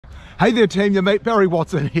Hey there team, your mate Barry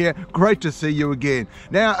Watson here. Great to see you again.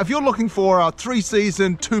 Now, if you're looking for a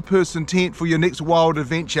 3-season, 2-person tent for your next wild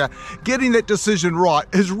adventure, getting that decision right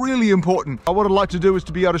is really important. What I'd like to do is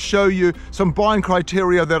to be able to show you some buying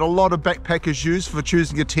criteria that a lot of backpackers use for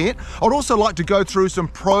choosing a tent. I'd also like to go through some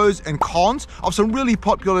pros and cons of some really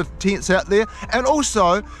popular tents out there, and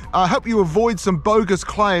also help you avoid some bogus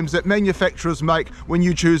claims that manufacturers make when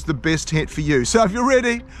you choose the best tent for you. So if you're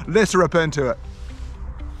ready, let's rip into it.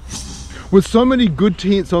 With so many good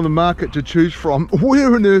tents on the market to choose from,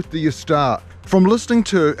 where on earth do you start? From listening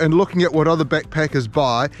to and looking at what other backpackers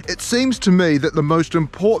buy, it seems to me that the most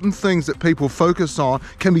important things that people focus on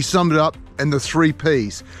can be summed up in the 3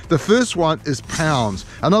 P's. The first one is pounds.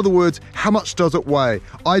 In other words, how much does it weigh?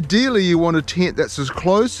 Ideally, you want a tent that's as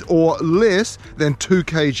close or less than 2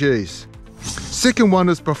 kgs. Second one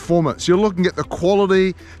is performance. You're looking at the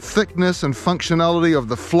quality, thickness and functionality of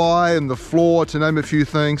the fly and the floor, to name a few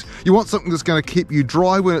things. You want something that's going to keep you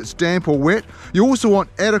dry when it's damp or wet. You also want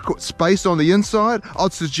adequate space on the inside.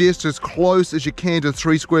 I'd suggest as close as you can to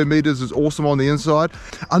 3 square meters is awesome on the inside.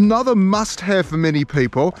 Another must-have for many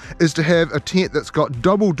people is to have a tent that's got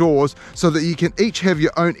double doors so that you can each have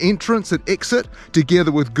your own entrance and exit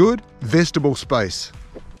together with good vestibule space.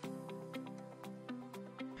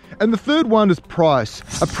 And the third one is price.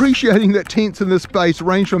 Appreciating that tents in this space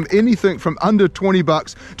range from anything from under 20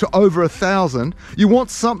 bucks to over 1,000, you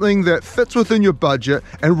want something that fits within your budget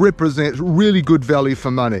and represents really good value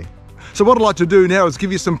for money. So what I'd like to do now is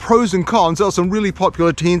give you some pros and cons of some really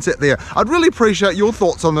popular tents out there. I'd really appreciate your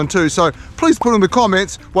thoughts on them too, so please put in the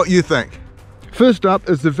comments what you think. First up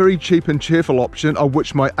is the very cheap and cheerful option, of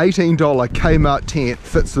which my $18 Kmart tent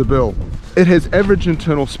fits the bill. It has average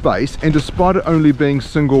internal space, and despite it only being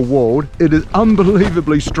single walled, it is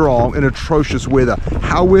unbelievably strong in atrocious weather.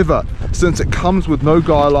 However, since it comes with no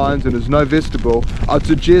guy lines and is no vestibule, I'd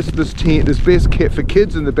suggest this tent is best kept for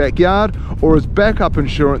kids in the backyard or as backup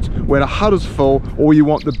insurance when a hut is full or you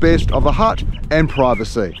want the best of a hut and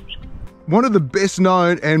privacy. One of the best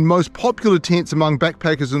known and most popular tents among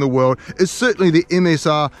backpackers in the world is certainly the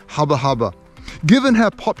MSR Hubba Hubba. Given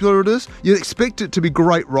how popular it is, you'd expect it to be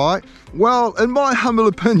great, right? Well, in my humble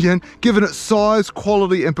opinion, given its size,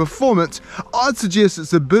 quality and performance, I'd suggest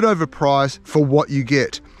it's a bit overpriced for what you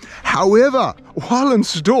get. However, while in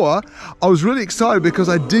store, I was really excited because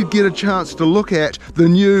I did get a chance to look at the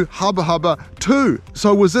new Hubba Hubba 2.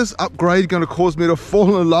 So was this upgrade going to cause me to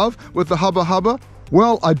fall in love with the Hubba Hubba?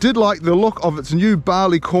 Well, I did like the look of its new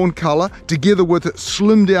barley corn colour, together with its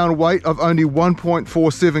slimmed down weight of only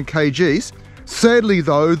 1.47 kgs. Sadly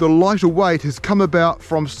though, the lighter weight has come about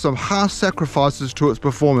from some harsh sacrifices to its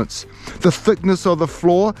performance. The thickness of the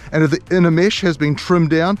floor and of the inner mesh has been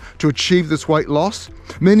trimmed down to achieve this weight loss,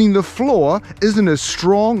 meaning the floor isn't as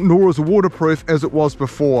strong nor as waterproof as it was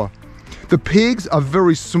before. The pegs are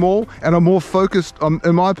very small and are more focused,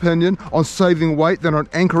 in my opinion, on saving weight than on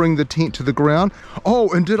anchoring the tent to the ground. Oh,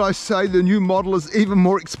 and did I say the new model is even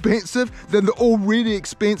more expensive than the already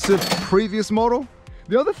expensive previous model?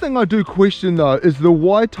 The other thing I do question though is the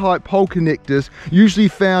Y-type pole connectors usually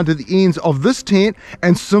found at the ends of this tent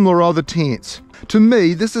and similar other tents. To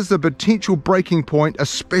me, this is a potential breaking point,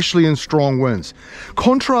 especially in strong winds.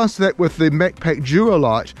 Contrast that with the MacPack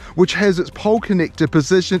Duolite, which has its pole connector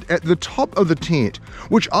positioned at the top of the tent,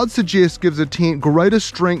 which I'd suggest gives a tent greater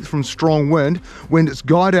strength from strong wind when it's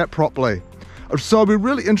guyed out properly. So I'd be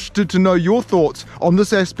really interested to know your thoughts on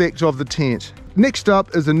this aspect of the tent. Next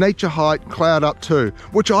up is the Nature Height Cloud Up 2,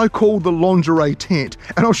 which I call the lingerie tent,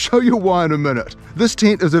 and I'll show you why in a minute. This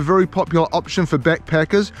tent is a very popular option for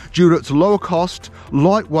backpackers due to its lower cost,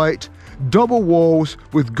 lightweight, double walls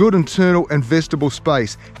with good internal and vestibule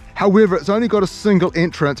space. However, it's only got a single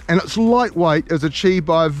entrance and its lightweight is achieved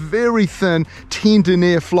by a very thin 10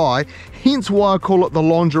 denier fly, hence why I call it the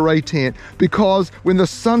lingerie tent, because when the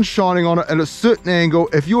sun's shining on it at a certain angle,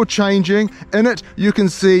 if you're changing in it, you can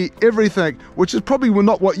see everything, which is probably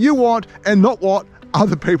not what you want and not what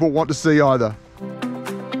other people want to see either.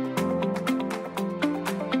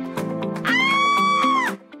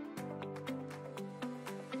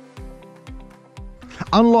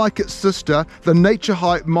 Unlike its sister, the Nature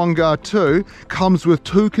Height Mongar 2 comes with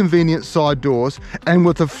 2 convenient side doors and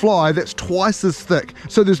with a fly that's twice as thick,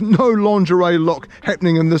 so there's no lingerie look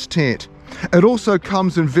happening in this tent. It also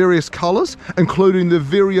comes in various colours, including the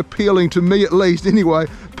very appealing, to me at least anyway,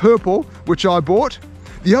 purple, which I bought.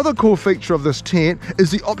 The other cool feature of this tent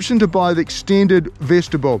is the option to buy the extended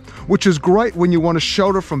vestibule, which is great when you want to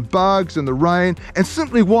shelter from bugs and the rain and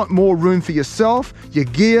simply want more room for yourself, your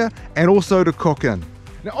gear, and also to cook in.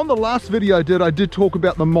 Now on the last video I did talk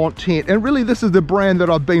about the Mont tent, and really this is the brand that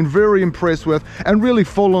I've been very impressed with and really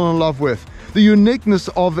fallen in love with. The uniqueness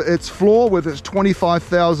of its floor with its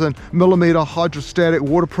 25,000 millimeter hydrostatic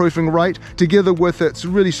waterproofing rate, together with its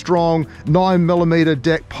really strong 9 millimeter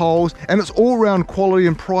deck poles and its all-round quality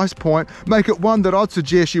and price point, make it one that I'd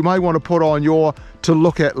suggest you may want to put on your to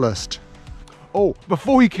look at list. Oh,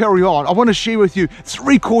 before we carry on, I want to share with you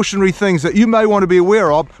 3 cautionary things that you may want to be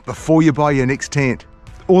aware of before you buy your next tent.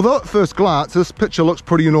 Although at first glance this picture looks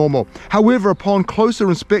pretty normal, however upon closer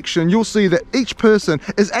inspection you'll see that each person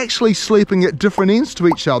is actually sleeping at different ends to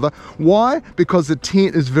each other. Why? Because the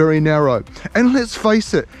tent is very narrow. And let's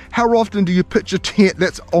face it, how often do you pitch a tent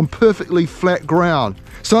that's on perfectly flat ground?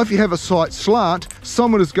 So if you have a slight slant,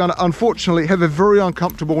 someone is going to unfortunately have a very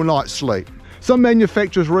uncomfortable night's sleep. Some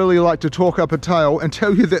manufacturers really like to talk up a tale and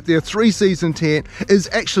tell you that their 3-season tent is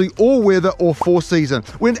actually all weather or 4-season,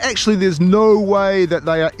 when actually there's no way that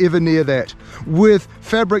they are ever near that. With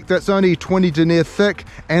fabric that's only 20 denier thick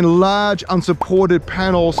and large unsupported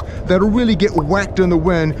panels that'll really get whacked in the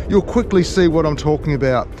wind, you'll quickly see what I'm talking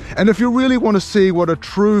about. And if you really want to see what a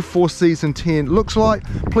true 4-season tent looks like,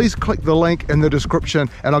 please click the link in the description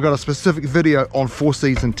and I've got a specific video on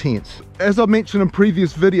 4-season tents. As I mentioned in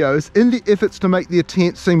previous videos, in the efforts to make their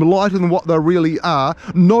tents seem lighter than what they really are,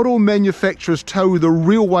 not all manufacturers tell you the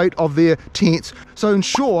real weight of their tents, so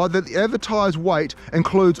ensure that the advertised weight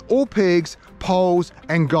includes all pegs, poles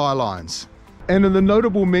and guy lines. And in the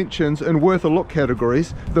notable mentions in worth a look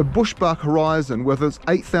categories, the Bushbuck Horizon with its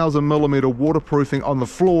 8,000 millimeter waterproofing on the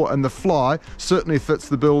floor and the fly certainly fits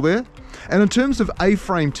the bill there. And in terms of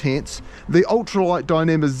A-frame tents, the ultralight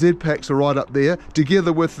Dyneema Z-Packs are right up there,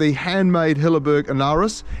 together with the handmade Hilleberg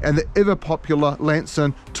Inaris and the ever popular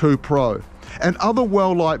Lanson 2 Pro. And other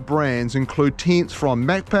well-liked brands include tents from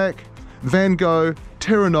Macpac, Van Gogh,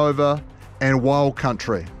 Terra Nova and Wild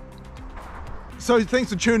Country. So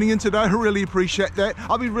thanks for tuning in today, I really appreciate that.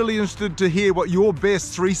 I'll be really interested to hear what your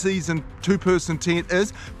best 3-season 2-person tent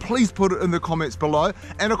is. Please put it in the comments below.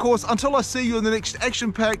 And of course, until I see you in the next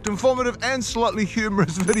action-packed, informative and slightly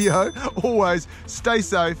humorous video, always stay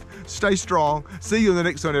safe, stay strong. See you in the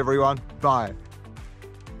next one everyone, bye.